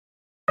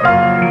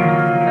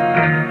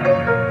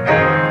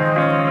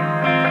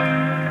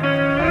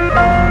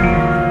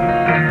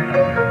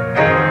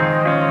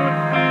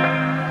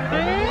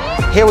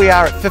here we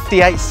are at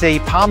 58C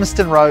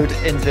Palmerston Road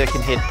in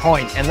Birkenhead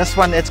Point, and this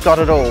one, it's got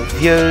it all.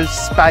 Views,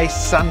 space,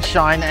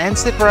 sunshine and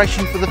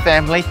separation for the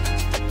family.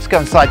 Let's go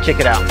inside, check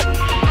it out.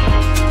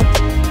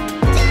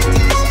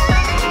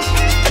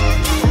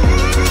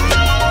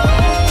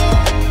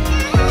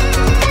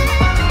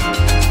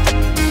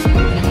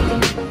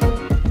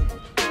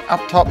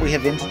 Up top we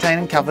have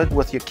entertaining covered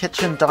with your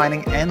kitchen,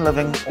 dining and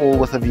living all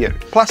with a view.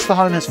 Plus the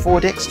home has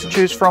 4 decks to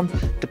choose from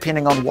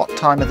depending on what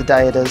time of the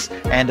day it is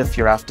and if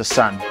you're after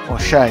sun or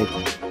shade.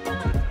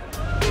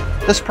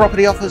 This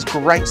property offers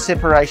great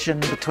separation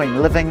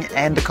between living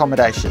and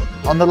accommodation.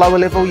 On the lower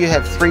level you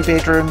have 3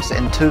 bedrooms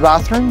and 2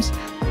 bathrooms.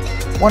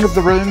 One of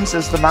the rooms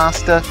is the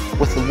master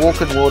with the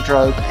walk-in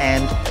wardrobe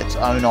and its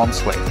own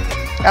ensuite.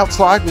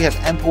 Outside we have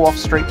ample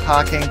off-street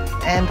parking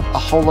and a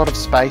whole lot of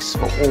space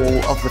for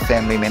all of the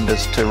family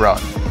members to roam.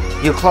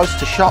 You're close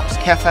to shops,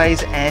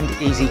 cafes and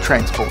easy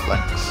transport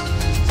links.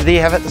 So there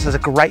you have it, this is a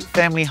great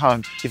family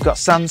home. You've got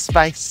sun,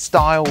 space,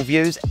 style,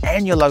 views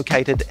and you're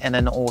located in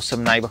an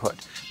awesome neighbourhood.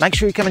 Make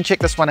sure you come and check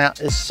this one out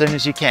as soon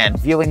as you can.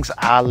 Viewings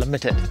are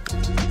limited.